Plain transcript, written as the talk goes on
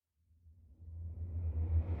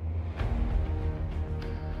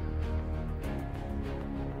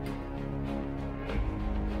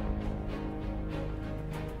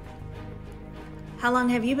How long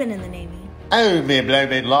have you been in the Navy? Oh, me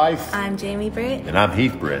bloated life. I'm Jamie Britt. And I'm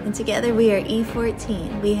Heath Britt. And together we are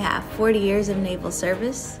E14. We have 40 years of naval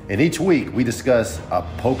service. And each week we discuss a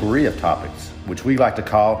potpourri of topics, which we like to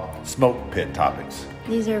call smoke pit topics.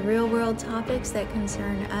 These are real-world topics that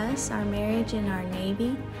concern us, our marriage, and our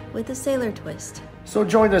Navy, with a sailor twist. So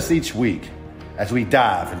join us each week as we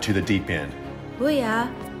dive into the deep end.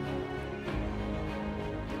 Booyah!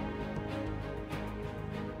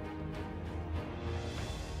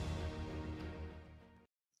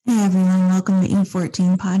 Hey everyone, welcome to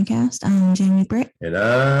E14 Podcast. I'm Jamie Britt. And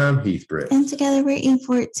I'm Heath Britt. And together we're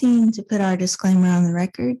E14. To put our disclaimer on the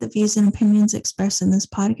record, the views and opinions expressed in this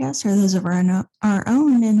podcast are those of our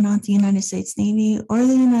own and not the United States Navy or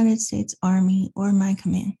the United States Army or my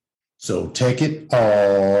command. So take it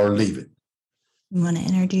or leave it. You want to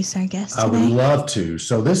introduce our guest today? I would love to.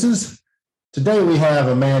 So today we have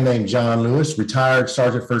a man named John Lewis, retired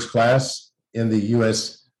Sergeant First Class in the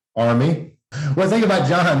U.S. Army. Well, the thing about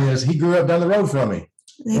John is he grew up down the road from me.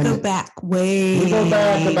 We go back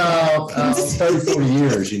about 30, 40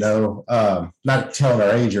 years, not telling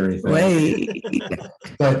our age or anything.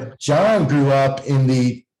 But John grew up in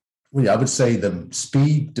the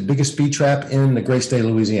biggest speed trap in the great state of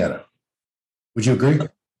Louisiana. Would you agree?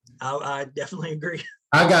 I definitely agree.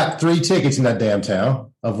 I got 3 tickets in that damn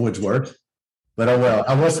town of Woodsworth. But oh well,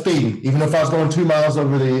 I was speeding. Even if I was going 2 miles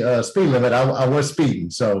over the speed limit, I was speeding.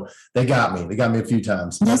 So they got me. They got me a few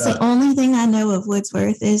times. That's the only thing I know of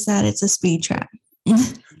Woodsworth is that it's a speed trap.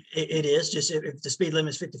 It is. Just if the speed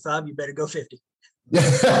limit is 55, you better go 50.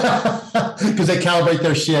 Because they calibrate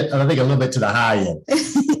their shit, I think, a little bit to the high end.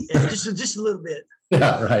 Yeah, just a little bit.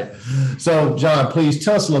 Yeah, right. So, John, please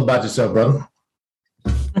tell us a little about yourself, brother.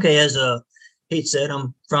 Okay, as Pete said,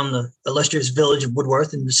 I'm from the illustrious village of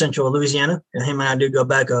Woodworth in the central Louisiana, and him and I do go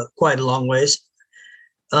back quite a long ways.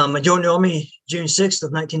 I joined the Army June 6th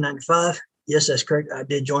of 1995. Yes, that's correct. I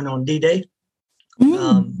did join on D-Day.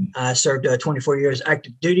 I served 24 years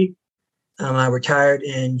active duty. I retired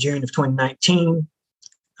in June of 2019.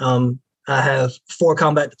 I have 4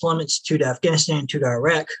 combat deployments, 2 to Afghanistan, 2 to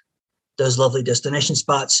Iraq, those lovely destination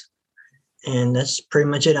spots. And that's pretty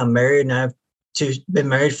much it. I'm married, and I've been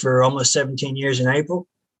married for almost 17 years in April,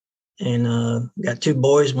 and got 2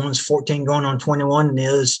 boys. One's 14 going on 21, and the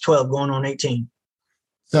other's 12 going on 18.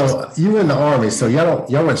 So you were in the Army, so y'all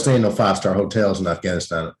weren't staying in no 5-star hotels in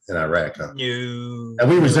Afghanistan and Iraq, huh? No. And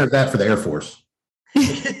we reserved that for the Air Force.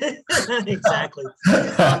 Exactly.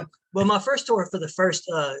 Well, my first tour, for the first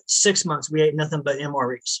 6 months, we ate nothing but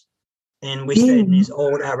MREs, and we stayed in these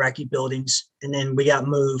old Iraqi buildings, and then we got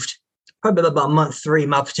moved. Probably about month 3,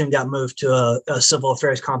 my platoon got moved to a civil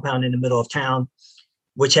affairs compound in the middle of town,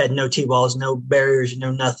 which had no T-walls, no barriers,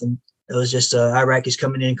 no nothing. It was just Iraqis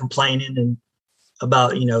coming in complaining and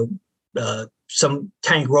about, some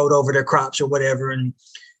tank rode over their crops or whatever. And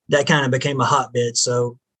that kind of became a hotbed.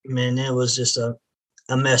 So, man, it was just a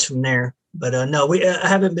mess from there. But no, I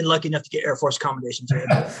haven't been lucky enough to get Air Force accommodations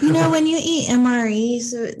yet. When you eat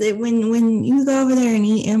MREs, when you go over there and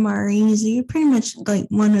eat MREs, you're pretty much like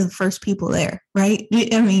one of the first people there, right?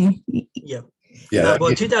 Yeah.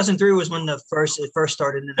 Well, 2003 was when it first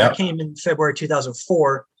started, and I came in February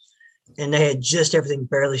 2004, and they had just everything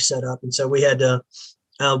barely set up, and so we had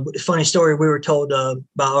funny story. We were told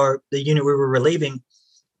by the unit we were relieving.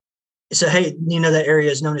 So, hey, that area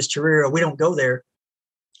is known as Torero. We don't go there.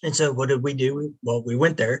 And so what did we do? We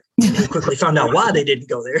went there. And we quickly found out why they didn't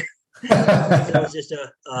go there. It was just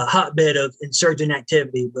a hotbed of insurgent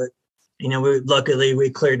activity. But, luckily we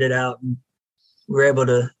cleared it out, and we were able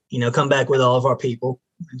to, come back with all of our people,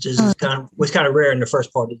 which was kind of rare in the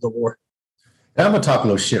first part of the war. Now I'm going to talk a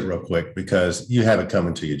little shit real quick because you have it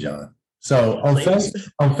coming to you, John. So on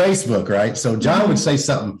Facebook, right? So John would say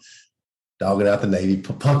something, dogging out the Navy,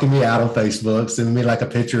 punking me out on Facebook, sending me like a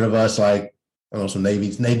picture of us, like, some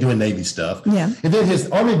doing Navy stuff. Yeah. And then his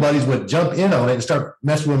Army buddies would jump in on it and start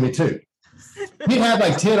messing with me too. He'd have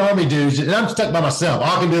like 10 Army dudes, and I'm stuck by myself.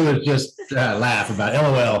 All I can do is just laugh about it.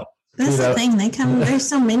 LOL. That's the thing. There's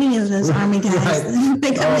so many of those Army guys. Right.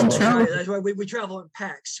 They come in trouble. That's why we travel in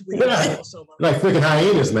packs. Like freaking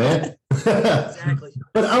hyenas, man. Exactly.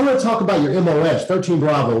 But I want to talk about your MOS, 13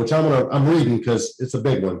 Bravo, which I'm reading because it's a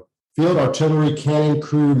big one. Field Artillery Cannon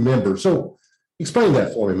Crew Member. So explain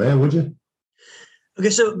that for me, man, would you? Okay,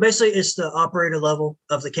 so basically it's the operator level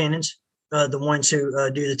of the cannons, the ones who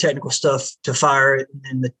do the technical stuff to fire it,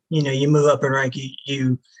 and you move up in rank,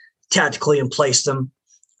 you tactically emplace them.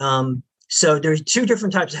 So there's 2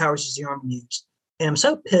 different types of howitzers the Army used, and I'm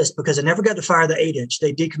so pissed because I never got to fire the 8-inch.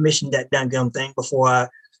 They decommissioned that dangum thing before I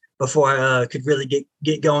could really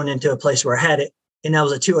get going into a place where I had it, and that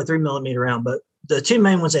was a 2 or 3 millimeter round. But the two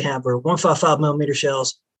main ones they have are 155 millimeter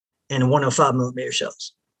shells and 105 millimeter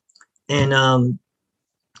shells. And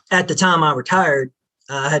at the time I retired,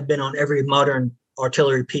 I had been on every modern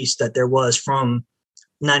artillery piece that there was from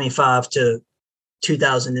 95 to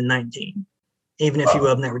 2019, even a few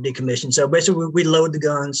of them that were decommissioned. So basically we load the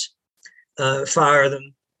guns, fire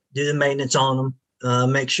them, do the maintenance on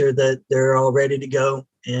them, make sure that they're all ready to go.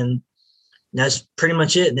 And that's pretty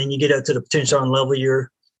much it. And then you get up to the platoon sergeant level,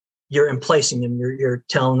 you're emplacing them. You're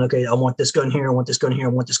telling, okay, I want this gun here. I want this gun here.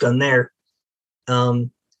 I want this gun there.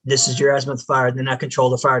 This is your azimuth fire. Then I control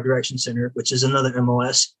the fire direction center, which is another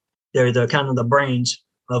MOS. They're the kind of the brains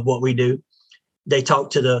of what we do. They talk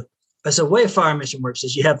to as a way a fire mission works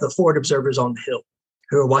is you have the forward observers on the hill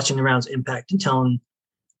who are watching the rounds impact and telling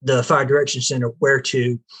the fire direction center where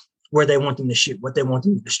they want them to shoot, what they want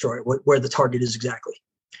them to destroy, where the target is exactly.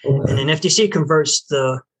 Okay. And then FDC converts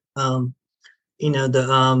the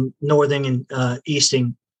northing and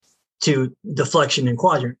easting to deflection and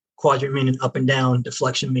quadrant. Quadrant meaning up and down,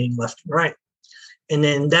 deflection meaning left and right. And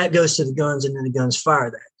then that goes to the guns, and then the guns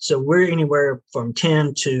fire that. So we're anywhere from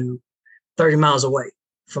 10 to 30 miles away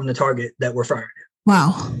from the target that we're firing at.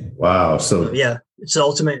 Wow. So yeah, it's the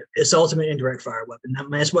ultimate indirect fire weapon. I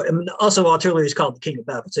mean, also artillery is called the king of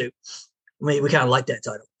battle too. I mean, we kind of like that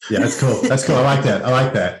title. Yeah, that's cool. I like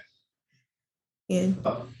that. Yeah.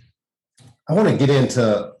 I want to get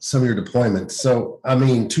into some of your deployments. So, I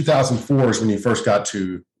mean, 2004 is when you first got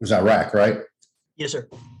to Iraq, right? Yes, sir.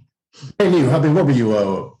 And you, what were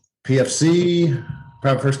you? PFC,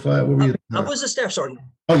 private first class? What were you? I was a staff sergeant.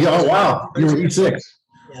 Oh yeah! Oh wow! You were E6.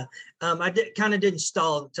 Yeah. I didn't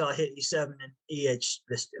stall until I hit E7 and EH.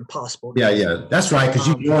 It's impossible. Yeah. That's right. Because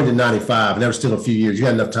you joined in 95, and there was still a few years. You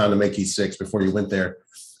had enough time to make E6 before you went there.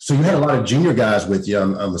 So you had a lot of junior guys with you,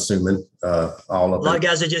 I'm assuming. A lot of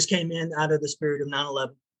guys that just came in out of the spirit of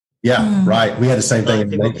 9/11. Yeah, right. We had the same thing.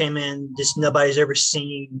 People came in, just nobody's ever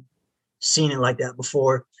seen it like that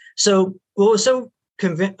before. So what was so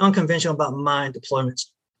unconventional about my deployments,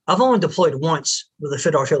 I've only deployed once with a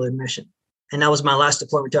Field Artillery mission. And that was my last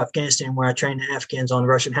deployment to Afghanistan, where I trained the Afghans on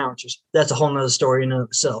Russian howitzers. That's a whole nother story in and of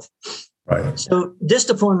itself. Right. So this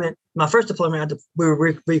deployment, my first deployment, we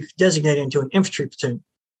were designated into an infantry platoon.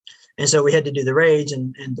 And so we had to do the raids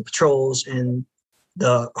and the patrols and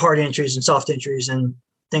the hard entries and soft entries and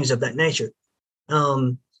things of that nature.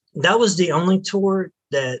 That was the only tour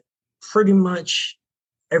that pretty much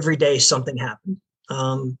every day something happened.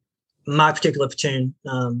 My particular platoon,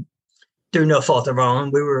 through no fault of our own,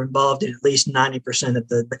 we were involved in at least 90% of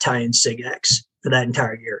the battalion SIGACs for that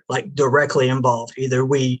entire year, like directly involved. Either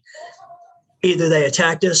they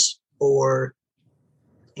attacked us, or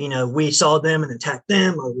we saw them and attacked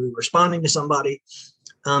them, or we were responding to somebody.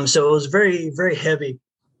 So it was very, very heavy,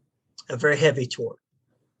 a very heavy tour.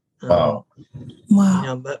 Wow.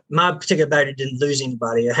 But my particular battery didn't lose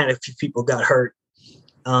anybody. I had a few people got hurt,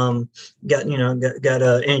 got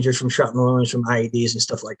injured from shrapnel wounds from IEDs and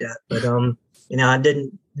stuff like that. But I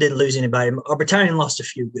didn't lose anybody. Our battalion lost a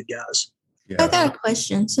few good guys. Yeah. I got a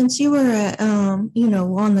question. Since you were on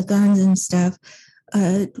the guns and stuff,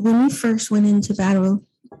 when you first went into battle,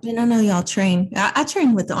 and I know y'all trained. I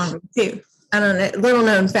trained with the Army too. I don't know, little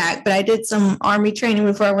known fact, but I did some Army training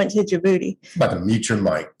before I went to Djibouti. About to mute your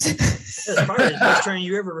mic. That's probably the best training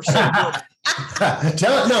you ever received.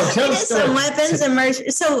 Tell us some weapons and merch.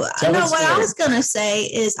 So what I was gonna say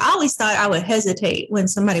is I always thought I would hesitate when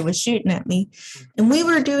somebody was shooting at me. And we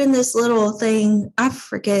were doing this little thing, I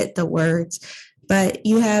forget the words, but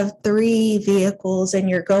you have 3 vehicles and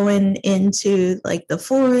you're going into like the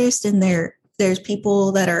forest, and there's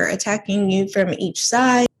people that are attacking you from each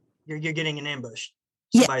side. You're getting an ambush.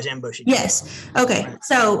 Somebody's ambushing. Yes. Okay. Right.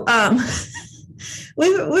 So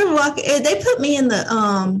we were walking. They put me in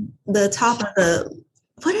the top of the.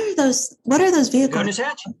 What are those vehicles? Gunner's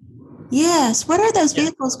hatch. Yes. What are those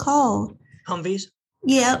vehicles called? Humvees.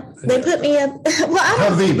 Yep. They put me up.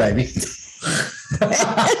 Humvee, baby.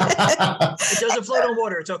 It doesn't float on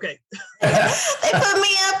water. It's okay. They put me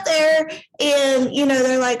up there, and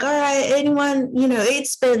they're like, all right, anyone, it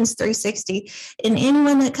spins 360, and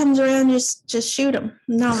anyone that comes around, just shoot them.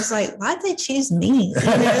 And I was like, why'd they choose me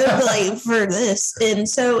like for this? And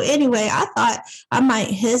so anyway, I thought I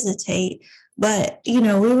might hesitate, but we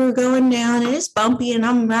were going down and it's bumpy and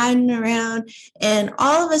I'm riding around, and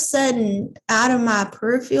all of a sudden out of my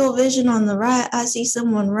peripheral vision on the right, I see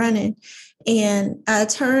someone running. And I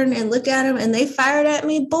turned and looked at them, and they fired at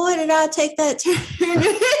me. Boy, did I take that turn,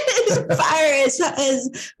 fire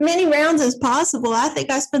as many rounds as possible. I think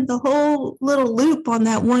I spent the whole little loop on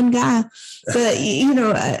that one guy. But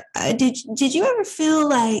did you ever feel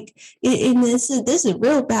like in this is a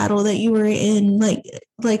real battle that you were in,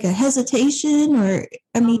 like a hesitation, or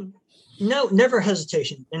I mean? No, never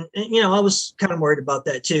hesitation. And I was kind of worried about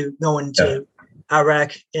that too, going to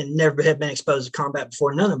Iraq and never had been exposed to combat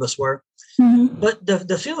before. None of us were. Mm-hmm. But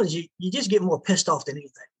the feeling is you just get more pissed off than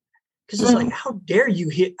anything. Because it's like, how dare you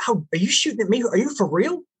hit? How are you shooting at me? Are you for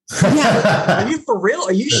real? Are you for real?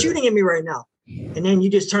 Are you shooting at me right now? And then you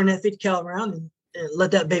just turn that 50 cal around and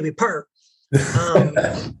let that baby purr.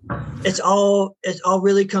 It all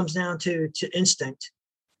really comes down to instinct,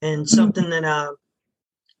 and something that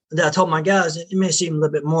I told my guys. It may seem a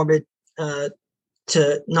little bit morbid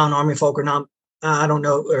to non-Army folk or not, I don't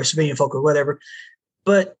know, or civilian folk or whatever,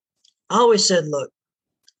 but I always said, look,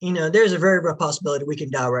 there's a very real possibility we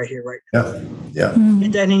can die right here, right now. Yeah.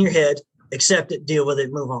 Get that in your head, accept it, deal with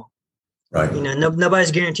it, move on. Right.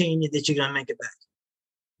 Nobody's guaranteeing you that you're going to make it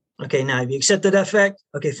back. Okay. Now, if you accepted that fact,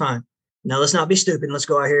 okay, fine. Now let's not be stupid. Let's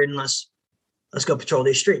go out here and let's go patrol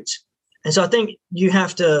these streets. And so I think you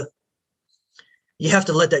have to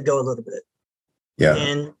let that go a little bit. Yeah.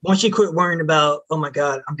 And once you quit worrying about, oh my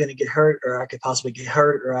God, I'm going to get hurt, or I could possibly get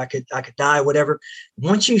hurt, or I could die, whatever.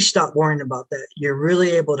 Once you stop worrying about that, you're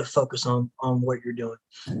really able to focus on what you're doing.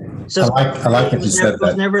 So I like what you said. It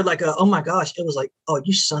was never like oh my gosh. It was like, oh,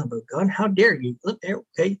 you son of a gun. How dare you? Look there.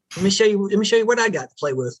 Okay. Let me show you what I got to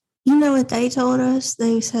play with. You know what they told us?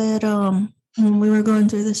 They said, when we were going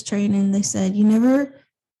through this training, they said, you never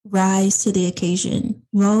rise to the occasion.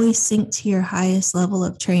 You always sink to your highest level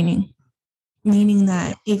of training. Meaning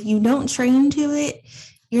that if you don't train to it,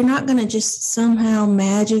 you're not going to just somehow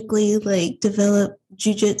magically develop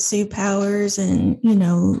jujitsu powers and,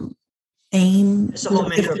 aim. It's the whole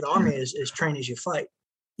mantra of the Army is train as you fight.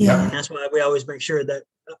 Yeah. And that's why we always make sure that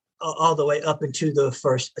all the way up into the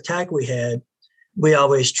first attack we had, we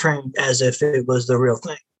always trained as if it was the real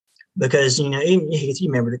thing. Because, you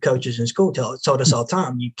remember the coaches in school told us all the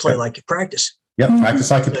time, you play like you practice. Yep, practice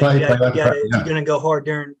like you play. If you're going to go hard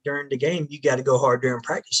during the game, you got to go hard during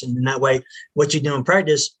practice. And in that way, what you do in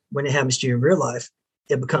practice, when it happens to you in real life,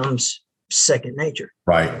 it becomes second nature.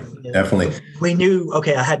 Right, definitely. We knew,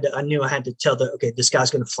 I knew I had to tell this guy's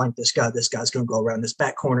going to flank this guy. This guy's going to go around this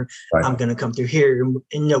back corner. Right. I'm going to come through here.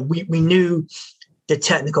 And we knew the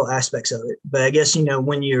technical aspects of it. But I guess,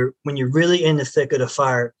 when you're really in the thick of the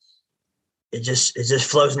fire, it just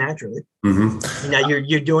flows naturally. Mm-hmm.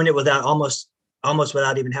 You're doing it without almost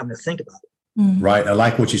without even having to think about it. Mm-hmm. Right. I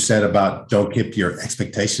like what you said about don't keep your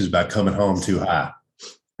expectations about coming home too high.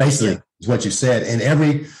 Basically, is what you said. And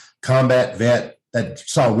every combat vet that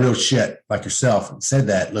saw real shit like yourself said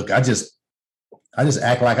that, look, I just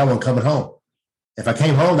act like I wasn't coming home. If I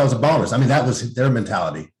came home, that was a bonus. I mean, that was their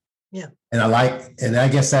mentality. Yeah. And I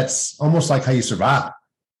guess that's almost like how you survive.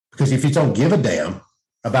 Because if you don't give a damn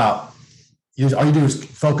about, all you do is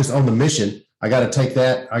focus on the mission. I got to take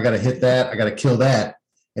that. I got to hit that. I got to kill that,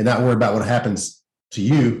 and not worry about what happens to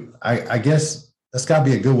you. I guess that's got to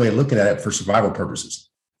be a good way of looking at it for survival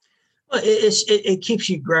purposes. Well, it keeps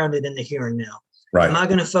you grounded in the here and now. Right. Am I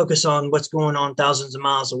going to focus on what's going on thousands of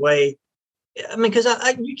miles away? I mean, because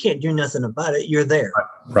you can't do nothing about it. You're there.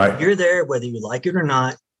 Right. You're there whether you like it or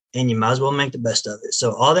not, and you might as well make the best of it.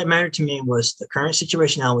 So all that mattered to me was the current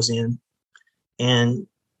situation I was in, and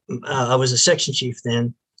I was a section chief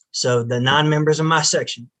then. So the 9 members of my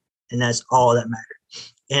section, and that's all that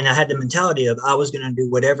mattered. And I had the mentality of I was going to do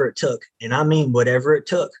whatever it took. And I mean, whatever it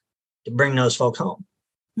took to bring those folks home.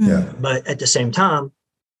 Yeah. But at the same time,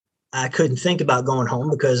 I couldn't think about going home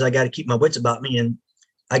because I got to keep my wits about me and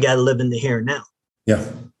I got to live in the here and now. Yeah.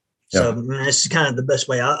 So that's kind of the best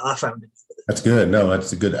way I found it. That's good. No,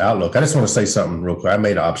 that's a good outlook. I just want to say something real quick. I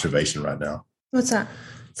made an observation right now. What's that?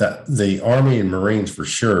 That the Army and Marines, for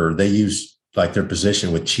sure, they use their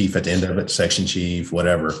position with chief at the end of it, section chief,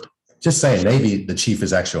 whatever. Just saying, Navy, the chief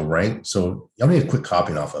is actual rank. So y'all need to quit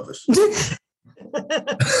copying off of us. I'm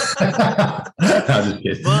just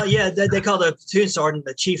kidding. Well, yeah, they call the platoon sergeant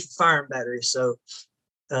the chief of firing battery. So,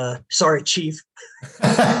 sorry, chief.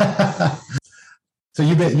 So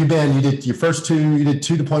you did your first 2. You did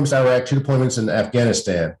 2 deployments in Iraq, 2 deployments in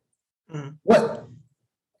Afghanistan. Mm-hmm.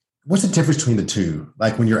 What's the difference between the two?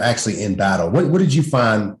 Like when you're actually in battle, what did you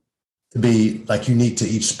find to be unique to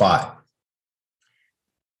each spot?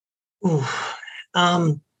 Ooh,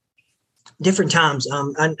 different times.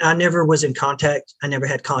 I never was in contact. I never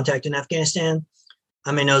had contact in Afghanistan.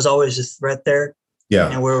 I mean, there was always a threat there. Yeah.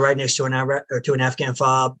 And we were right next to an Afghan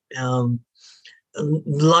fob. a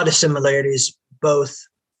lot of similarities. Both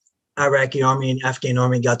Iraqi army and Afghan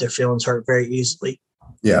army got their feelings hurt very easily.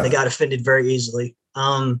 Yeah. They got offended very easily.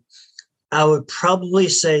 I would probably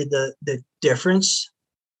say the difference,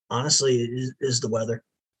 honestly, is the weather.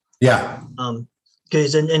 Yeah.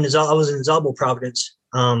 Because I was in Zabul Province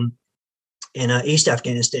in East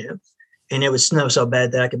Afghanistan, and it would snow so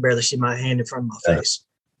bad that I could barely see my hand in front of my face.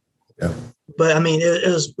 Yeah. But I mean, it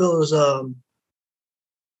was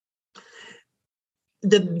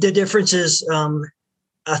the difference is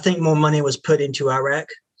I think more money was put into Iraq.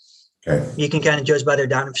 Okay. You can kind of judge by their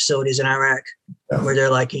dining facilities in Iraq, where they're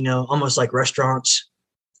like, almost like restaurants.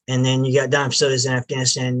 And then you got dining facilities in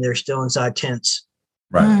Afghanistan. They're still inside tents.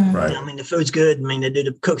 Right. Right. I mean, the food's good. I mean,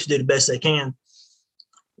 the cooks do the best they can,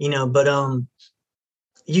 but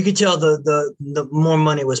you could tell the more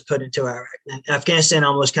money was put into Iraq. And Afghanistan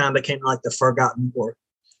almost kind of became like the forgotten war,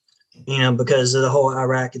 because of the whole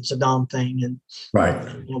Iraq and Saddam thing. And right.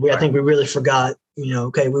 I think we really forgot,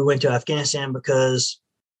 okay, we went to Afghanistan because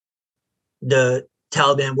the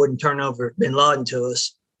Taliban wouldn't turn over bin Laden to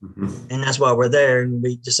us. Mm-hmm. And that's why we're there. And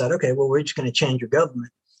we decided, okay, well, we're just going to change your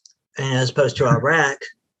government. And as opposed to Iraq,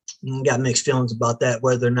 we got mixed feelings about that,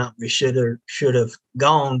 whether or not we should have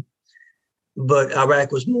gone. But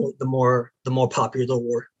Iraq was the more popular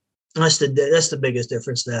war. That's the biggest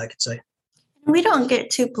difference that I could say. We don't get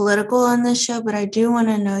too political on this show, but I do want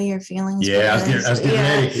to know your feelings. Yeah, I was getting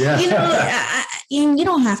ready. Yeah. You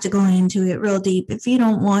don't have to go into it real deep if you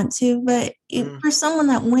don't want to, but for someone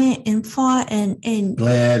that went and fought and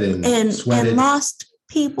bled and sweated and lost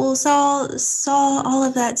people, saw all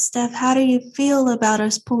of that stuff, how do you feel about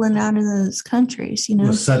us pulling out of those countries?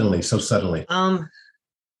 So suddenly.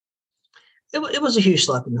 It was a huge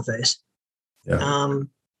slap in the face. Yeah.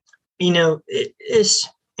 It's,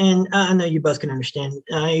 and I know you both can understand.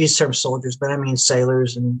 I use the term soldiers, but I mean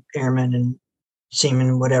sailors and airmen and seamen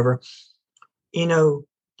and whatever.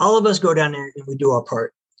 All of us go down there and we do our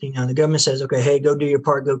part. The government says, okay, hey, go do your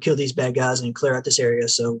part, go kill these bad guys and clear out this area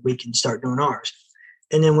so we can start doing ours.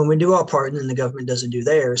 And then when we do our part and then the government doesn't do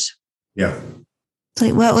theirs. Yeah. It's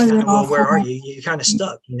like, what was it? Well, where are you? You're kind of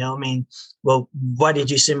stuck, well, why did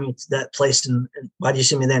you send me to that place and why did you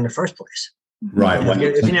send me there in the first place? Right.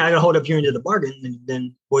 If you're not going to hold up your end of the bargain,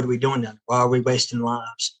 then what are we doing then? Why are we wasting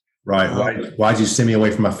lives? Right. Why'd you send me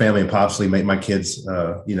away from my family and possibly make my kids,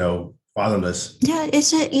 fatherless? Yeah,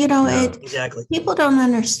 it's exactly. People don't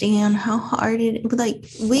understand how hard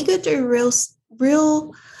we go through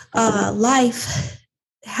real life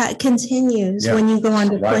continues when you go on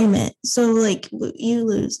deployment. Right. So you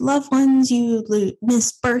lose loved ones, you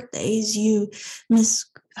miss birthdays, you miss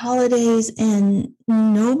holidays, and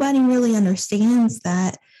nobody really understands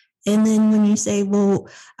that. And then when you say, well,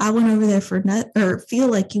 I went over there for nothing, or feel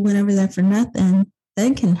like you went over there for nothing,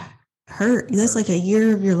 that can hurt. That's like a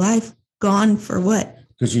year of your life gone for what?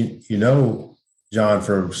 Because John,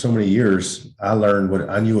 for so many years, I learned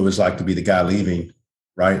I knew what it was like to be the guy leaving,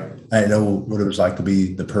 right? I didn't know what it was like to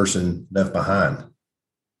be the person left behind.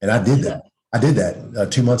 And I did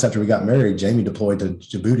that. 2 months after we got married, Jamie deployed to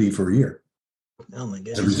Djibouti for a year. Oh my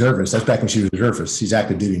goodness. As a reservist. That's back when she was a reservist. She's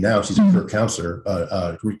active duty now. She's a career counselor,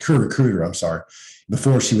 career recruiter. I'm sorry.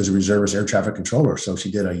 Before she was a reservist air traffic controller. So she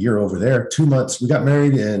did a year over there. 2 months. We got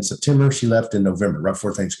married in September. She left in November, right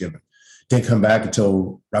before Thanksgiving. Didn't come back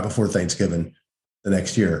until right before Thanksgiving the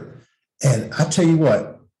next year. And I tell you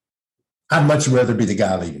what, I'd much rather be the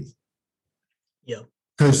guy leaving. Yeah.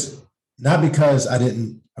 Not because I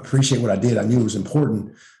didn't appreciate what I did. I knew it was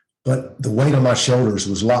important, but the weight on my shoulders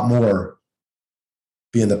was a lot more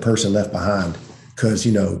being the person left behind because,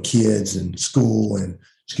 kids and school and,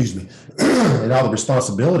 and all the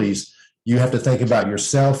responsibilities. You have to think about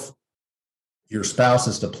yourself, your spouse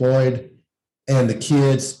is deployed, and the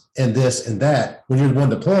kids and this and that. When you're the one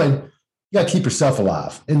deploying, you got to keep yourself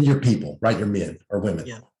alive and your people, right? Your men or women.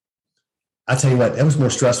 Yeah. I tell you what, it was more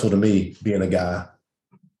stressful to me being a guy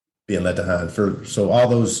being left behind. So all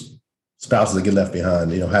those spouses that get left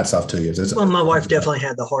behind, hats off to you. My wife definitely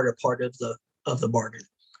had the harder part of the bargain.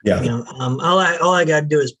 Yeah. All I got to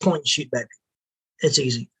do is point and shoot back. It's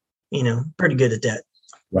easy, pretty good at that.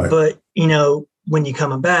 Right. But, when you're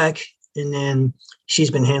coming back and then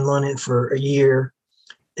she's been handling it for a year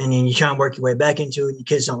and then you try and work your way back into it and your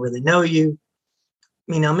kids don't really know you.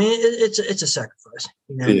 It's a sacrifice.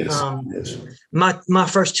 It is. My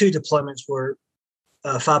first two deployments were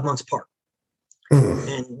 5 months apart.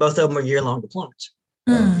 And both of them were year-long deployments.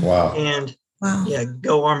 Wow. And yeah,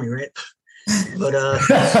 go Army, right? But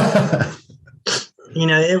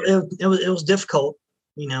it was difficult,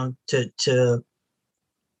 to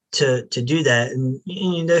do that,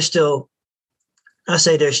 and there's still, I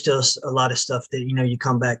say there's still a lot of stuff that, you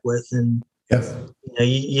come back with, and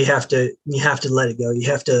you have to let it go. You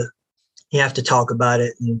have to talk about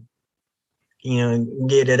it, and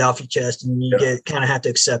get it off your chest, and you kind of have to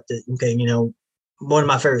accept it. Okay, one of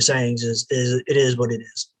my favorite sayings is it is what it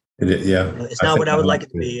is. It's not what I would like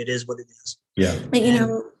it to be. It is what it is. Yeah. But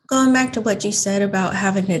going back to what you said about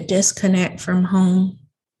having to disconnect from home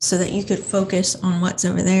so that you could focus on what's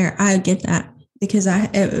over there, I get that, because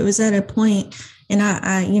it was at a point, and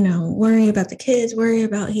I worry about the kids, worry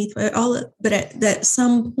about Heath, but at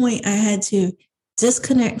some point I had to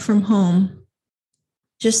disconnect from home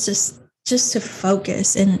just to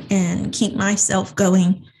focus and keep myself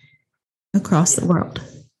going across the world.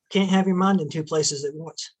 Can't have your mind in two places at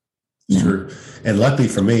once. No. Sure. And luckily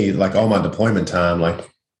for me, like all my deployment time, like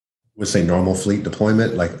we'll say normal fleet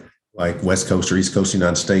deployment, like West Coast or East Coast of the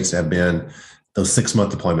United States have been those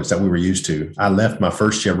 6-month deployments that we were used to. I left my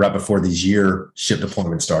first ship right before these year ship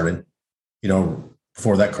deployments started,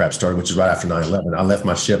 before that crap started, which is right after 9/11. I left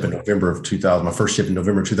my ship in November of 2000, my first ship in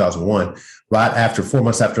November of 2001. Right after 4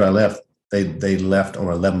 months after I left, they left on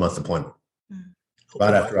an 11-month deployment.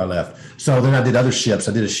 Right after I left. So then I did other ships.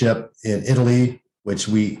 I did a ship in Italy, which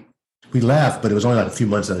we left, but it was only like a few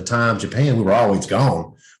months at a time. Japan, we were always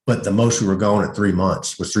gone, but the most we were gone at 3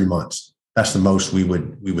 months was 3 months. That's the most we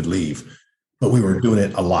would leave, but we were doing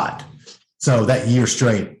it a lot. So that year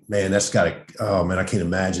straight, man, that's got to, oh man, I can't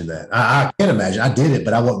imagine that. I can't imagine. I did it,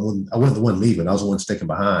 but I wasn't the one leaving. I was the one sticking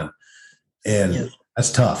behind. And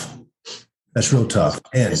that's tough. That's real tough.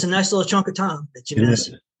 And it's a nice little chunk of time that you miss.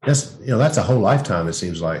 That's a whole lifetime, it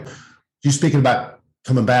seems like. You speaking about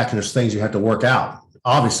coming back, and there's things you have to work out.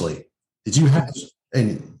 Obviously, did you have,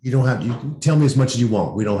 and you don't have, you can tell me as much as you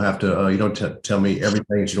want. We don't have to, you don't tell me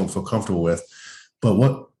everything that you don't feel comfortable with. But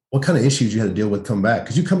what kind of issues you had to deal with coming back?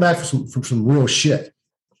 Because you come back from some real shit.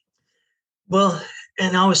 Well,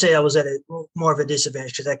 and I would say I was at more of a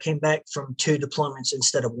disadvantage because I came back from 2 deployments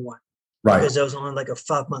instead of 1. Right. Because there was only like a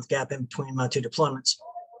 5-month gap in between my 2 deployments.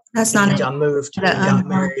 That's not. I moved and got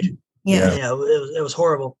married. Yeah. It was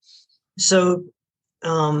horrible. So,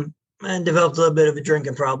 I developed a little bit of a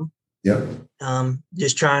drinking problem. Yeah.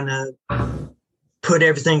 Just trying to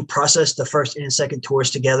process the first and second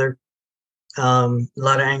tours together. A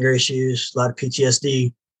lot of anger issues, a lot of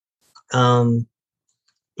PTSD. And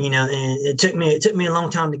it took me a long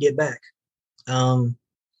time to get back. To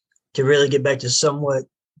really get back to somewhat,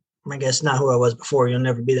 I guess, not who I was before. You'll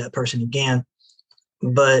never be that person again.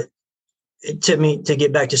 But it took me to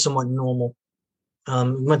get back to somewhat normal.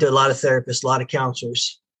 Went to a lot of therapists, a lot of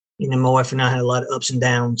counselors. My wife and I had a lot of ups and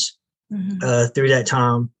downs through that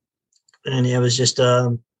time. And it was just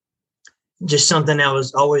something that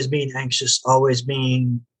was always being anxious, always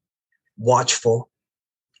being watchful,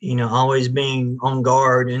 always being on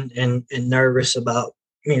guard and nervous about,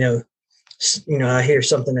 I hear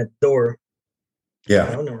something at the door. Yeah.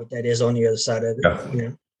 I don't know what that is on the other side of it,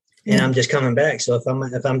 Yeah. And I'm just coming back. So if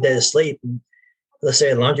I'm dead asleep, and let's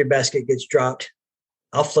say a laundry basket gets dropped,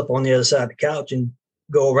 I'll flip on the other side of the couch and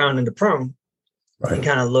go around in the prone and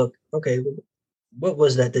kind of look, okay, what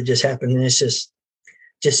was that just happened? And it's just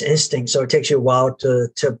instinct. So it takes you a while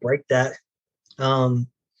to break that. I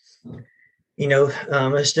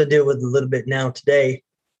still deal with a little bit now today.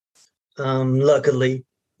 Luckily,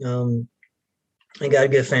 I got a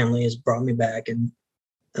good family has brought me back, and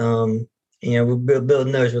we're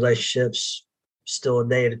building those relationships still a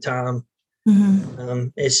day at a time. Mm-hmm.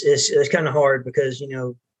 It's kind of hard because,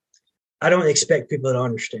 I don't expect people to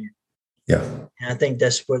understand. Yeah. And I think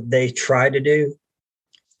that's what they try to do.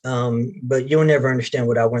 But you'll never understand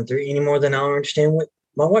what I went through any more than I'll understand what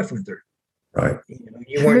my wife went through. Right.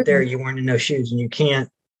 You weren't there, you weren't in those shoes, and you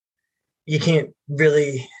can't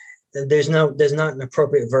really, there's not an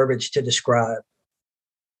appropriate verbiage to describe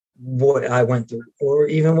what I went through, or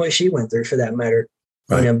even what she went through for that matter,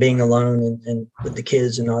 being alone and with the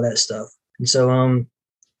kids and all that stuff. And so,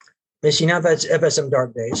 I've had some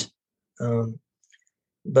dark days.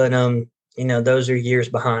 But those are years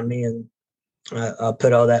behind me, and I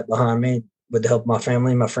put all that behind me with the help of my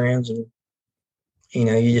family and my friends. And,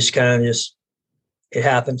 you just kind of it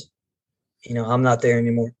happened. I'm not there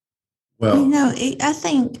anymore. Well, I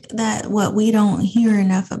think that what we don't hear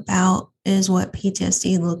enough about is what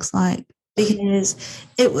PTSD looks like, because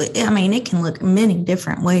it can look many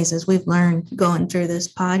different ways, as we've learned going through this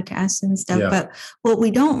podcast and stuff. Yeah. But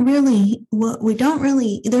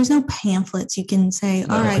there's no pamphlets you can say,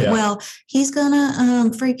 all right, well, he's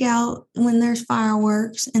gonna freak out when there's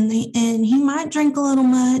fireworks, and he might drink a little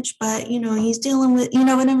much, but he's dealing with,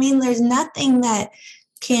 what I mean? There's nothing that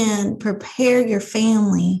can prepare your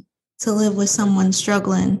family to live with someone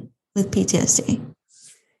struggling with PTSD.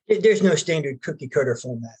 There's no standard cookie cutter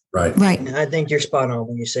format. Right. Right. And I think you're spot on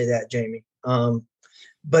when you say that, Jamie.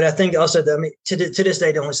 But I think also that, I mean, to this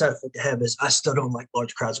day, the only side effect I have is I still don't like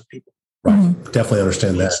large crowds of people. Right. Mhm. Definitely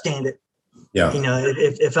understand Can't that. stand it. Yeah. You know,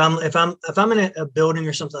 if I'm in a building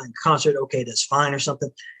or something, like a concert, okay, that's fine or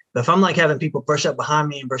something. But if I'm like having people brush up behind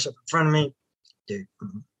me and brush up in front of me, dude,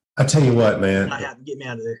 I tell you what, man, I have to get me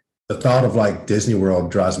out of there. the thought of like Disney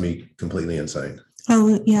World drives me completely insane.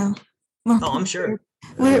 Oh, yeah. Oh, I'm sure.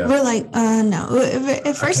 We're like,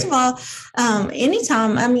 no. First of all,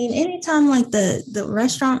 anytime like the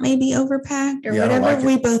restaurant may be overpacked or Yeah, I don't whatever, like it.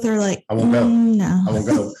 we both are like, I won't go. No. I won't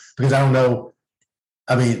go because I don't know.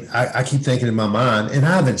 I mean, I keep thinking in my mind, and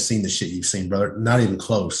I haven't seen the shit you've seen, brother, not even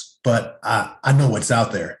close, but I know what's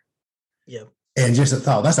out there. Yeah. And just a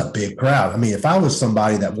thought, that's a big crowd. I mean, if I was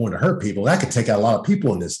somebody that wanted to hurt people, that could take out a lot of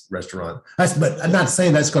people in this restaurant. But I'm not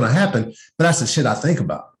saying that's going to happen, but that's the shit I think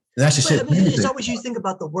about. And that's the But, shit. I mean, it's always you think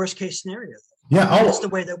about the worst case scenario. Yeah. That's Oh, the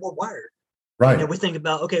way that we're wired. right. And we think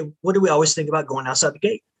about, okay, what do we always think about going outside the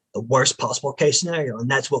gate? The worst possible case scenario. And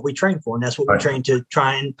that's what we train for. And that's what we Right. train to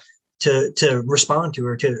try and to respond to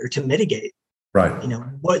or to mitigate. Right. You know,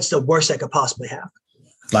 what's the worst that could possibly happen?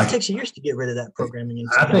 It Like, takes years to get rid of that programming.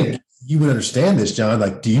 I think you would understand this, John.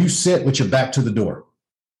 Like, do you sit with your back to the door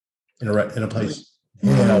in a place?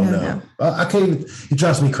 No, Hell no, no. no. I can't even, it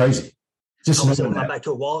drives me crazy. Just I'll sit knowing with my that. back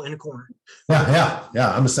to a wall in a corner. Yeah.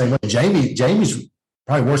 I'm the same way. Jamie's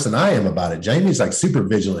probably worse than I am about it. Jamie's like super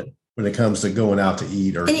vigilant when it comes to going out to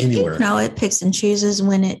eat or And anywhere. it picks and chooses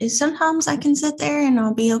when it is. Sometimes I can sit there and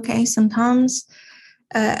I'll be okay. Sometimes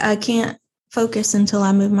I can't focus until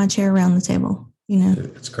I move my chair around the table. You know.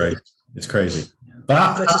 It's crazy. It's crazy. But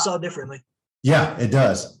It affects us all differently. yeah, it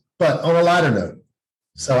does. But on a lighter note,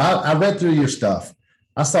 so I read through your stuff.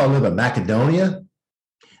 I saw a little bit of Macedonia,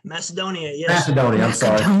 yes. Macedonia. I'm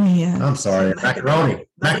sorry. Macedonia. I'm sorry. Macaroni.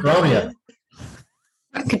 Macadamia.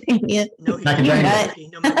 No,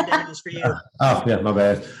 Macadamia. no macadamias for you. Oh, yeah, my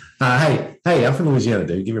bad. Hey, I'm from Louisiana,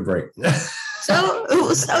 dude. Give me a break. So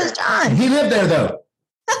is John. He lived there, though.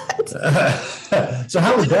 So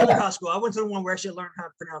how was I went to that? high school. I went to the one where I actually learned how to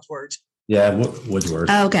pronounce words. Yeah, Woodsworth.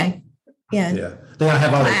 Oh, okay. Yeah. Yeah, they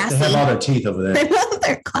have all their teeth over there.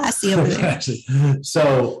 They're classy over there.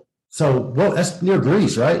 So well, that's near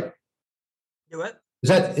Greece, right? You know what? Is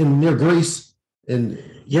that near Greece? In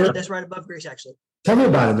Yeah, Europe? that's right above Greece, actually. Tell me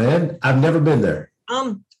about it, man. I've never been there.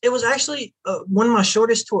 It was actually one of my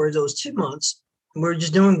shortest tours. It was 2 months. We were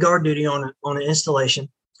just doing guard duty on an installation.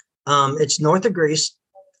 It's north of Greece.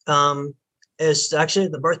 It's actually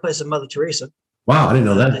the birthplace of Mother Teresa. Wow, I didn't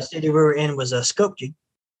know The that. city we were in was Skopje.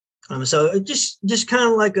 So it just kind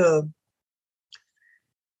of like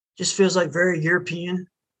just feels like very European,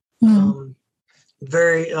 Mm.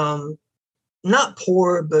 very not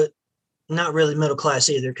poor, but not really middle class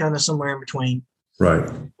either. Kind of somewhere in between. Right.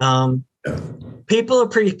 Yeah. People are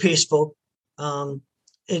pretty peaceful. Though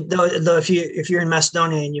if you're in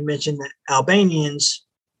Macedonia and you mention the Albanians,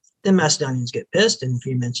 then Macedonians get pissed, and if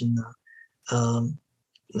you mention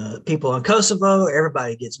the people in Kosovo,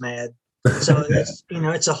 everybody gets mad. So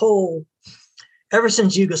it's a whole. Ever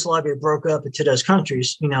since Yugoslavia broke up into those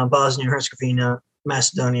countries, Bosnia, Herzegovina,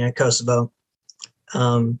 Macedonia, Kosovo,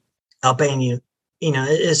 Albania,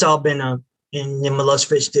 it's all been and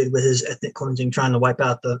Milosevic did with his ethnic cleansing, trying to wipe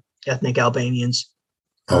out the ethnic Albanians.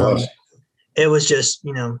 It was just,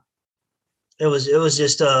 it was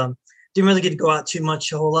just didn't really get to go out too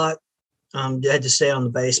much a whole lot. They had to stay on the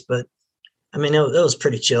base, but I mean, it was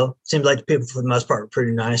pretty chill. Seemed like the people for the most part were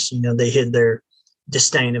pretty nice. They hid their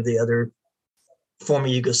disdain of the other former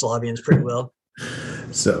Yugoslavians pretty well.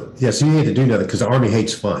 So you need to do nothing because the Army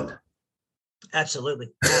hates fun. Absolutely.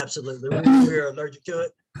 We're allergic to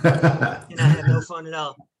it, and I have no fun at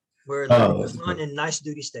all. We're allergic to fun and nice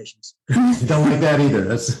duty stations. Don't like that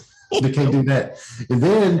either. We can't do that. And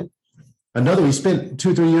then we spent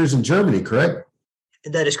 2-3 years in Germany, correct?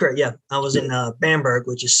 That is correct. Yeah, I was in Bamberg,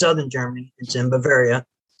 which is southern Germany. It's in Bavaria,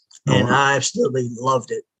 and I absolutely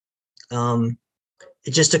loved it.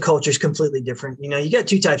 It's just the culture is completely different. You got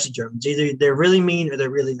two types of Germans: either they're really mean or they're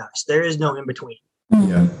really nice. There is no in between.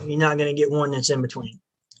 Yeah. You're not going to get one that's in between.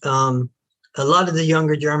 A lot of the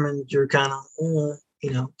younger Germans are kind of,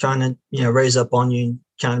 trying to, raise up on you and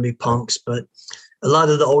trying to be punks. But a lot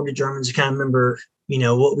of the older Germans kind of remember,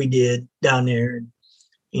 what we did down there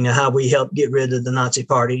and, how we helped get rid of the Nazi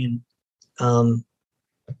party. And,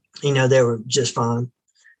 they were just fine.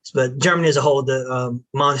 But Germany as a whole, the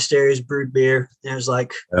monasteries brewed beer. There's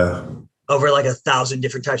like over like 1,000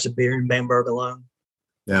 different types of beer in Bamberg alone.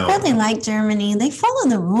 Now, I really like Germany. They follow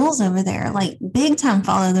the rules over there, like big time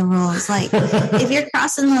follow the rules. Like if you're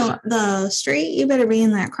crossing the street, you better be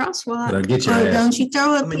in that crosswalk. Better get your or ass. don't you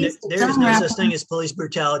throw a I mean, piece of there is gum no wrap such thing as police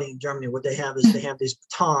brutality in Germany. What they have is they have these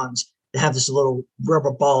batons. They have this little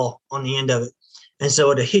rubber ball on the end of it. And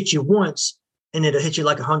so it'll hit you once and it'll hit you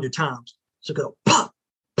like 100 times. So go pop,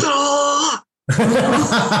 pop.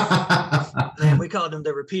 And we call them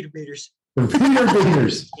the repeater beaters. Repeater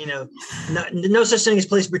beaters. You know, no such thing as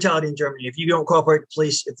police brutality in Germany. If you don't cooperate with the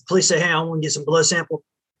police, if the police say, hey, I want to get some blood sample,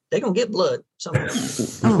 they're going to get blood somehow.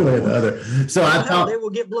 One way or the other. So I thought they will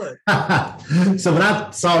get blood. So when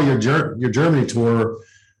I saw your Germany tour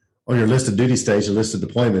on your list of duty states, your list of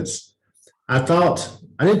deployments, I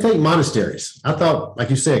didn't think monasteries. I thought, like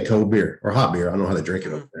you said, cold beer or hot beer. I don't know how they drink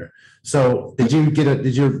it over there. So did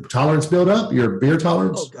your tolerance build up, your beer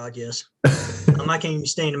tolerance? Oh God, yes. I can't even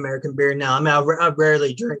stand American beer now. I mean, I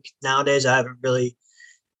rarely drink nowadays. I haven't really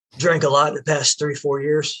drank a lot in the past 3-4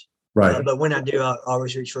 years. Right. But when I do, I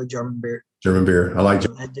always reach for German beer. German beer. I like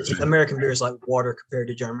American beer is like water compared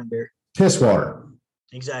to German beer. piss water.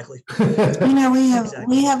 Exactly. You know, we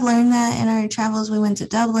have learned that in our travels. We went to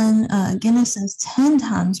Dublin. Guinness is 10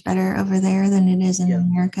 times better over there than it is in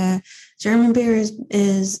America. German beer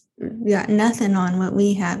is got nothing on what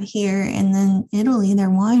we have here. And then Italy, their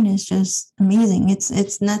wine is just amazing.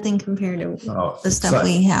 It's nothing compared to the stuff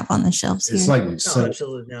we have on the shelves here. It's like so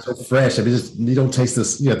fresh. I mean, you don't taste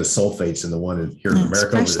this. You have the sulfates in the one here in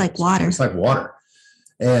America. It's fresh like water. It's like water.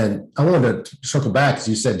 And I wanted to circle back because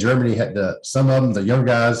you said Germany had some of them, the young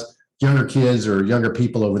guys, younger kids or younger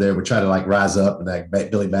people over there would try to like rise up and that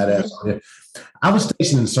Billy Badass. I was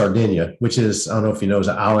stationed in Sardinia, which is, I don't know if you know, is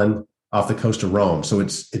an island off the coast of Rome. So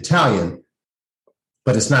it's Italian,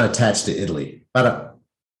 but it's not attached to Italy.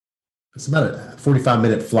 It's about a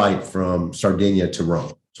 45-minute flight from Sardinia to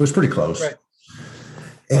Rome. So it's pretty close. Right.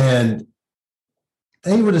 And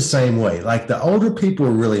they were the same way. Like the older people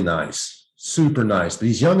were really nice. Super nice. But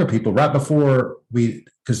these younger people, right before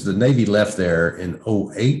because the Navy left there in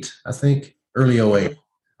 08, I think, early 08.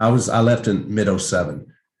 I left in mid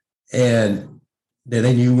 07. And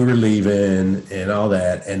they knew we were leaving and all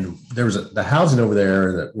that. And there was the housing over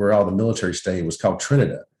there where all the military stayed was called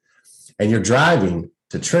Trinidad. And you're driving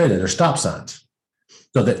to Trinidad, there's stop signs.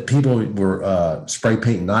 So that people were spray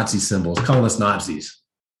painting Nazi symbols, calling us Nazis.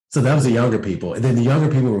 So that was the younger people. And then the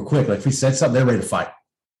younger people were quick. Like if we said something, they're ready to fight.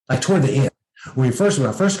 Like toward the end, when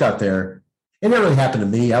I first got there, it never really happened to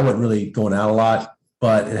me. I wasn't really going out a lot,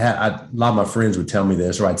 but a lot of my friends would tell me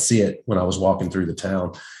this, or I'd see it when I was walking through the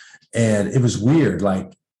town, and it was weird.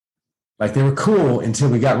 Like they were cool until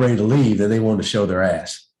we got ready to leave, then they wanted to show their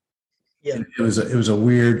ass. Yeah, and it was a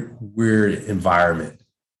weird environment,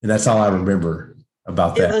 and that's all I remember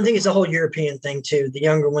about that. I think it's a whole European thing too. The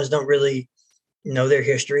younger ones don't really know their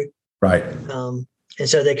history, right? And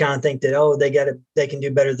so they kind of think that, they can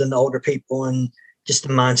do better than the older people, and just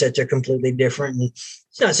the mindsets are completely different. And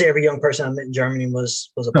it's not to say every young person I met in Germany was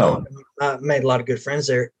a punk. I made a lot of good friends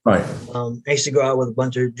there. Right. I used to go out with a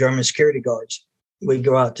bunch of German security guards. We'd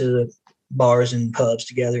go out to the bars and pubs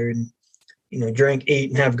together and, drink,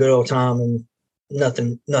 eat, and have a good old time, and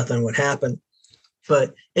nothing would happen.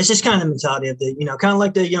 But it's just kind of the mentality of kind of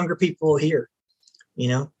like the younger people here.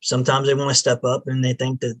 Sometimes they want to step up and they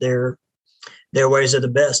think that their ways are the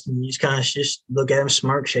best, and you just kind of look at them,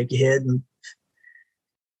 smirk, shake your head, and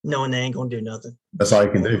knowing they ain't gonna do nothing. That's all you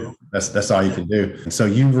can do. That's all you can do. And so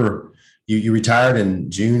you retired in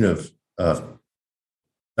June of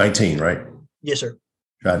 19, right? Yes, sir.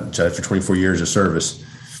 Tried for 24 years of service.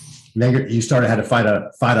 Now you had to fight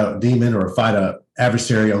a demon or fight a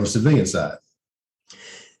adversary on the civilian side.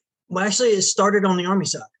 Well, actually, it started on the Army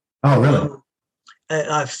side. Oh, really?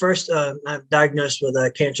 I first I'm diagnosed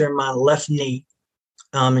with cancer in my left knee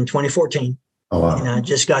in 2014. Oh, wow. And I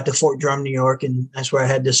just got to Fort Drum, New York, and that's where I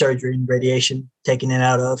had the surgery and radiation taking it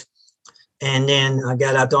out of. And then I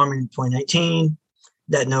got out the Army in 2019.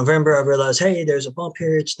 That November, I realized, hey, there's a bump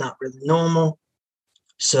here. It's not really normal.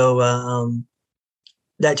 So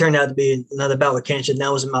that turned out to be another bout with cancer. And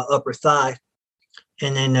that was in my upper thigh.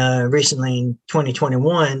 And then recently in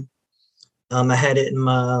 2021, I had it in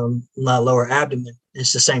my lower abdomen.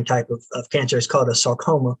 It's the same type of cancer. It's called a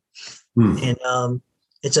sarcoma. And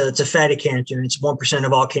it's a fatty cancer, and it's 1%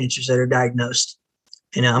 of all cancers that are diagnosed.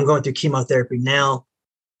 And I'm going through chemotherapy now.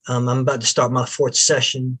 I'm about to start my 4th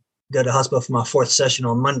session, go to the hospital for my 4th session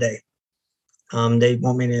on Monday. They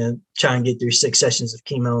want me to try and get through 6 sessions of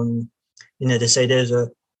chemo. And, they say there's a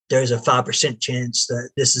 5% chance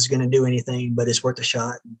that this is going to do anything, but it's worth a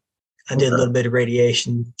shot. I did a little bit of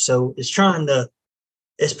radiation. So it's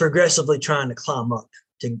progressively trying to climb up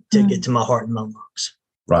to get to my heart and my lungs.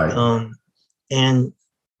 Right. And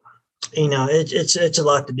it's a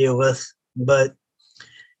lot to deal with, but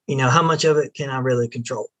how much of it can I really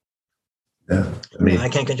control? Yeah. I mean, I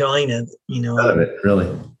can't control any of it. None of it,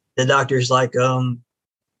 really. The doctor's like, well,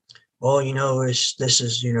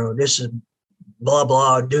 this is blah,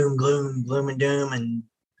 blah, doom, gloom and doom. And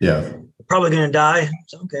yeah, probably going to die.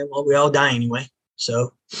 So, okay, well, we all die anyway.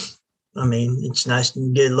 So, I mean, it's nice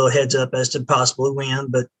to get a little heads up as to possibly when,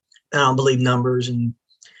 but I don't believe numbers, and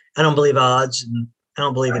I don't believe odds, and I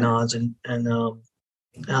don't believe in odds. And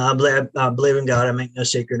I believe in God. I make no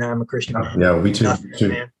secret. I'm a Christian man. Yeah, we too.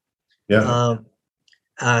 Man. Yeah.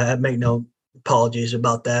 I make no apologies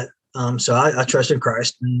about that. So I trust in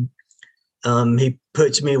Christ, and he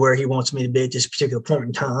puts me where he wants me to be at this particular point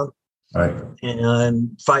in time. Right. And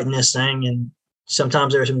I'm fighting this thing. And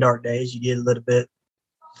sometimes there are some dark days. You get a little bit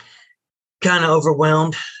kind of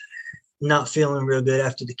overwhelmed, not feeling real good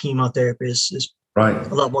after the chemotherapy is right.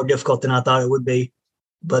 A lot more difficult than I thought it would be.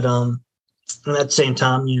 But at the same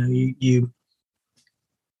time, you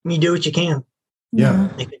do what you can. Yeah.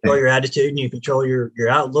 You control your attitude, and you control your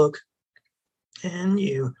outlook, and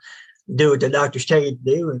you do what the doctors tell you to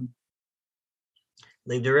do, and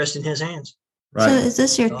leave the rest in his hands. Right. So is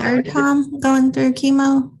this your third time going through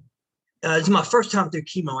chemo? It's my first time through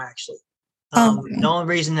chemo, actually. Okay. The only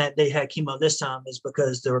reason that they had chemo this time is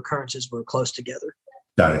because the recurrences were close together.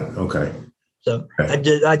 Got it. Okay. So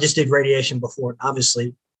okay. I just did radiation before.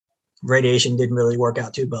 Obviously, radiation didn't really work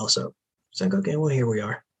out too well. So it's like, okay, well, here we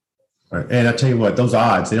are. Right. And I tell you what, those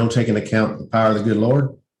odds, they don't take into account the power of the good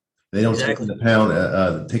Lord. They don't take into account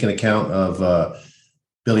of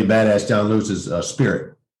Billy Badass John Lewis's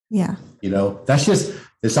spirit. Yeah. That's just,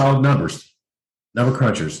 it's all numbers, number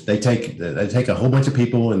crunchers. They take a whole bunch of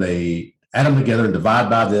people and they add them together and divide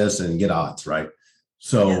by this and get odds, right?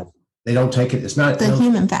 So they don't take it. It's not the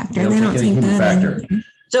human factor. They don't take human factor.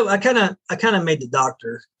 So I kind of made the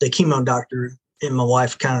chemo doctor, and my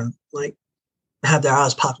wife kind of like have their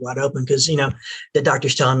eyes popped wide open, because the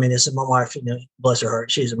doctor's telling me this, and my wife, bless her heart,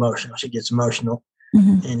 she's emotional. She gets emotional,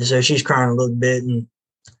 and so she's crying a little bit, and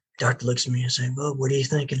the doctor looks at me and says, "Well, what are you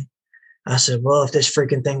thinking?" I said, "Well, if this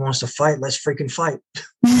freaking thing wants to fight, let's freaking fight."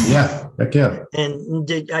 Yeah, heck yeah. And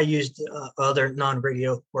I used other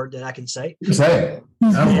non-radio word that I can say. Say it.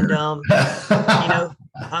 And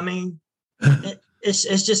I mean,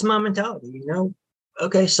 it's just my mentality,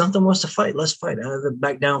 Okay, something wants to fight, let's fight. I haven't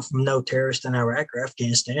backed down from no terrorist in Iraq or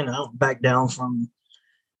Afghanistan. I don't back down from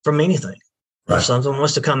anything. Right. If something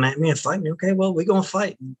wants to come at me and fight me, okay, well, we're gonna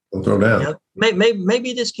fight. Don't throw down.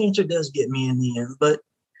 Maybe this cancer does get me in the end, but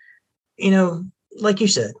like you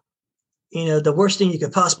said, the worst thing you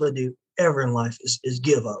could possibly do ever in life is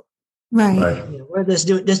give up. Right. Whether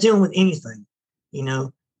that's dealing with anything,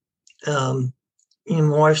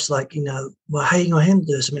 my wife's like, well, how are you going to handle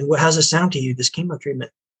this? I mean, how's it sound to you, this chemo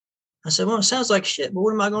treatment? I said, well, it sounds like shit, but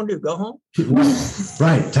what am I going to do? Go home?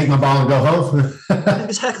 Right. Take my ball and go home.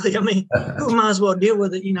 Exactly. I mean, we might as well deal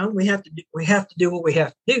with it. We have to do what we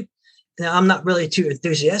have to do. Now, I'm not really too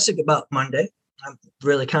enthusiastic about Monday. I'm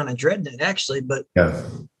really kind of dreading it, actually, but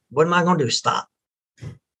what am I going to do? Stop.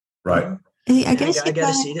 Right. I guess I got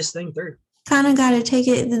to see this thing through. Kind of got to take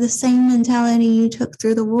it to the same mentality you took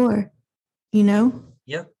through the war.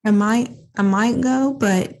 Yep. I might go,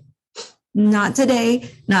 but not today,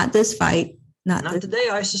 not this fight, not today,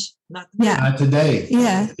 ISIS. Not today. Yeah. Not today.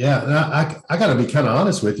 Yeah. Yeah. I got to be kind of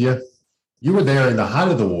honest with you. You were there in the height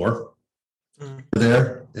of the war. You were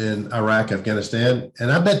there in Iraq, Afghanistan,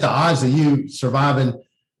 and I bet the odds of you surviving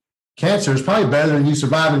cancer is probably better than you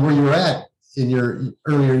surviving where you were at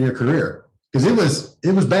earlier in your career, because it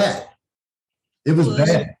was bad. It was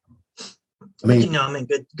bad. I mean,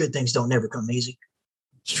 good things don't never come easy.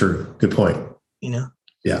 It's true. Good point. Yeah.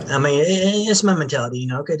 I mean, it's my mentality.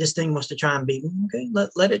 Okay, this thing wants to try and beat me. Okay,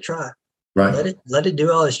 let it try. Right. Let it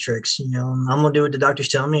do all its tricks. I'm gonna do what the doctors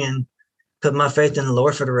tell me and put my faith in the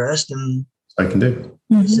Lord for the rest. And I can do.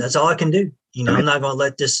 That's all I can do. I'm not gonna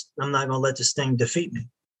let this thing defeat me.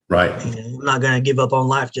 Right. I'm not gonna give up on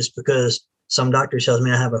life just because some doctor tells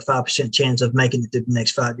me I have a 5% chance of making it through the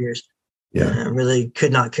next 5 years. Yeah. I really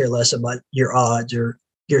could not care less about your odds or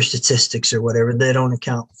your statistics or whatever. They don't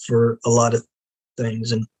account for a lot of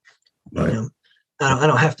things. And, I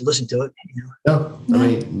don't have to listen to it. No, I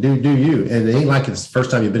mean, do you. And it ain't like it's the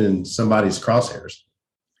first time you've been in somebody's crosshairs.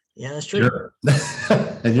 Yeah, that's true. Sure.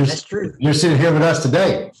 And that's true. You're sitting here with us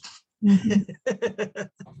today.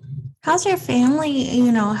 How's your family?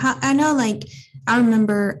 I know, like, I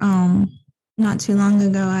remember not too long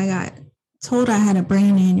ago, I got told I had a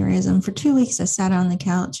brain aneurysm. For 2 weeks, I sat on the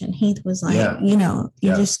couch, and Heath was like, you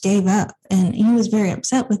just gave up. And he was very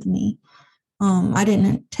upset with me. I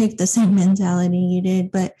didn't take the same mentality you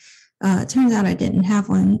did, but it turns out I didn't have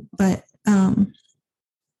one. But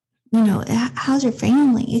how's your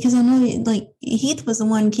family? Because I know like Heath was the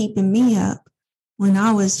one keeping me up when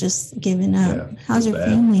I was just giving up. Yeah, how's your bad.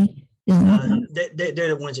 family doing?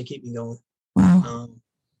 They're the ones that keep me going. Wow.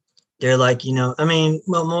 They're like, well,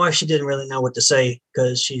 my wife, she didn't really know what to say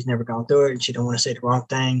because she's never gone through it and she don't want to say the wrong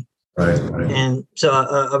thing. Right. And so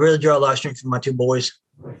I really draw a lot of strength from my two boys.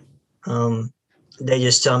 They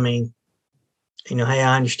just tell me, hey,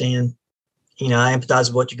 I understand. I empathize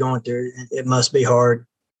with what you're going through. It must be hard.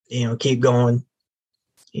 Keep going.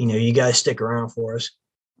 You guys stick around for us.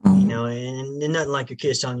 And nothing like your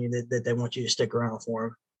kids telling you that they want you to stick around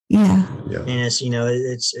for them. Yeah. And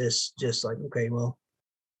it's just like, okay, well,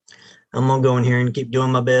 I'm gonna go in here and keep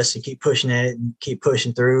doing my best and keep pushing at it and keep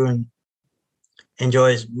pushing through and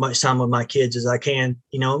enjoy as much time with my kids as I can.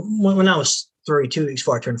 When I was 2 weeks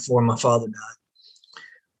before I turned 4, my father died.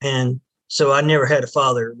 And so I never had a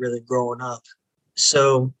father really growing up.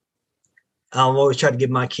 So I've always tried to give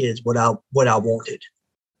my kids what I wanted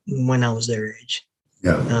when I was their age.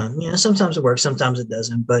 Yeah. Sometimes it works, sometimes it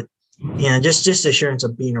doesn't, but just the assurance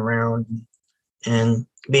of being around and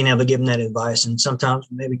being able to give them that advice, and sometimes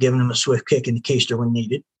maybe giving them a swift kick in the keister when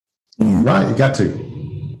needed. Yeah. Right. You got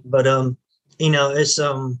to. But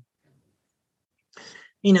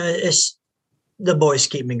it's the boys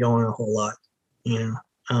keep me going a whole lot.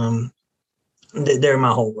 They're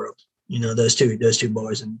my whole world. Those two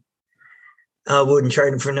boys, and I wouldn't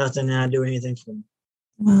trade them for nothing, and I'd do anything for them.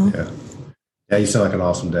 Wow. Yeah. You sound like an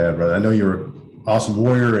awesome dad, brother. I know you're an awesome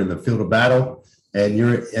warrior in the field of battle, and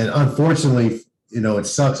unfortunately, it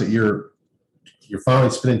sucks that you're finally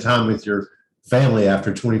spending time with your family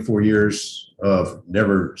after 24 years of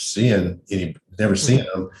never seeing them,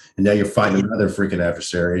 and now you're fighting another freaking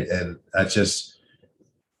adversary, and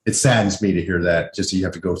it saddens me to hear that. Just that you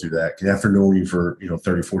have to go through that after knowing you for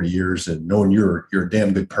 30, 40 years and knowing you're a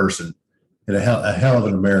damn good person and a hell of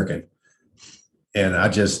an American. And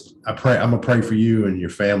I'm gonna pray for you and your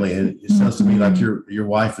family. And it sounds to me like your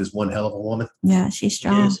wife is one hell of a woman. Yeah, she's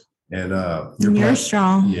strong. Yes. And you're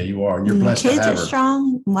strong. Yeah, you are. And you're And blessed your to kids have are her.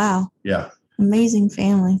 strong. Wow. Yeah. Amazing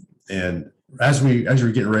family. And as we're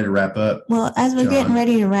getting ready to wrap up. Well, as we're getting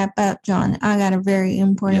ready to wrap up, John, I got a very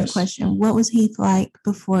important question. What was Heath like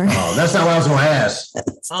before? Oh, that's not what I was going to ask.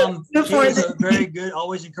 He was very good.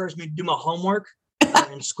 Always encouraged me to do my homework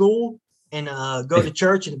in school and go to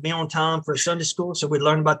church and be on time for Sunday school. So we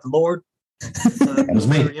learned about the Lord. That was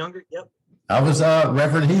me. When we were younger. Yep. I was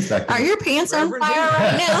Reverend Heath back then. Are your pants on Reverend fire Heath.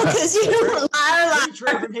 right now? Because you liar. Preach,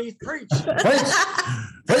 Reverend Heath, preach.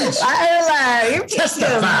 Preach. Liar. You're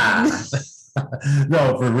Testify.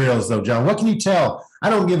 No, for reals though, John. What can you tell? I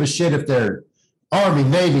don't give a shit if they're Army,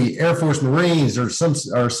 Navy, Air Force, Marines, or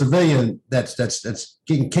civilian that's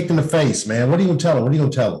getting kicked in the face, man. What are you gonna tell them? What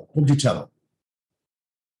would you tell them?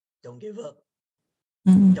 Don't give up.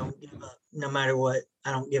 Mm-hmm. Don't give up. No matter what.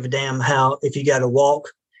 I don't give a damn how. If you got to walk,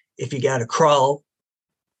 if you got to crawl,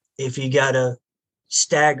 if you got to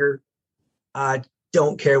stagger, I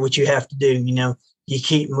don't care what you have to do. You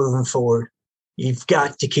keep moving forward. You've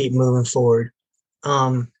got to keep moving forward.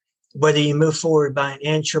 Whether you move forward by an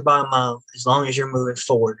inch or by a mile, as long as you're moving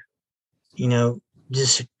forward,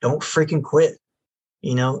 just don't freaking quit.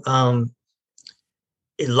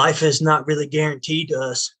 Life is not really guaranteed to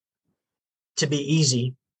us to be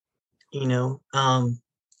easy.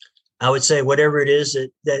 I would say whatever it is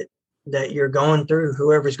that you're going through,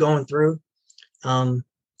 whoever's going through,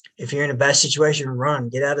 if you're in a bad situation, run,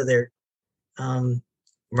 get out of there.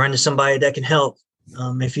 Run to somebody that can help.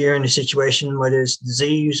 If you're in a situation where there's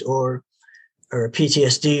disease or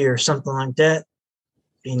PTSD or something like that,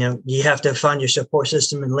 you have to find your support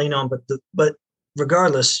system and lean on. But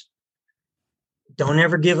regardless, don't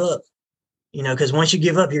ever give up. Because once you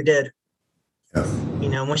give up, you're dead.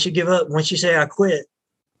 Yeah. Once you give up, once you say I quit,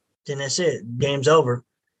 then that's it. Game's over.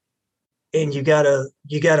 And you gotta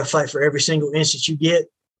fight for every single inch that you get.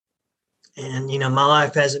 And my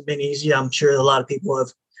life hasn't been easy. I'm sure a lot of people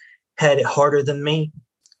have had it harder than me,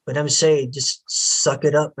 but I'm saying just suck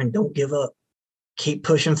it up and don't give up. Keep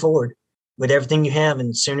pushing forward with everything you have,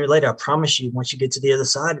 and sooner or later, I promise you, once you get to the other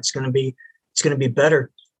side, it's going to be better.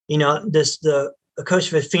 The coach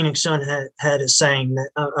for Phoenix Sun had a saying that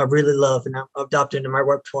I really love, and I've adopted into my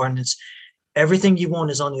repertoire, and it's everything you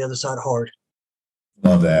want is on the other side of hard.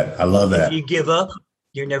 Love that. I love that. If you give up,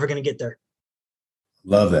 you're never going to get there.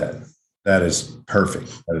 Love that. That is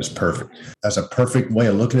perfect. That's a perfect way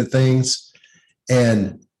of looking at things.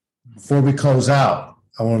 And before we close out,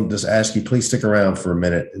 I want to just ask you, please stick around for a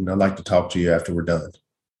minute, and I'd like to talk to you after we're done.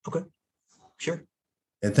 Okay. Sure.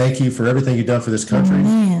 And thank you for everything you've done for this country.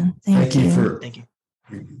 Man, thank you. Thank you.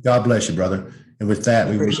 God bless you, brother. And with that,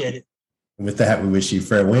 we Appreciate it. With that, we wish you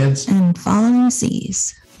fair winds and following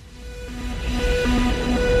seas.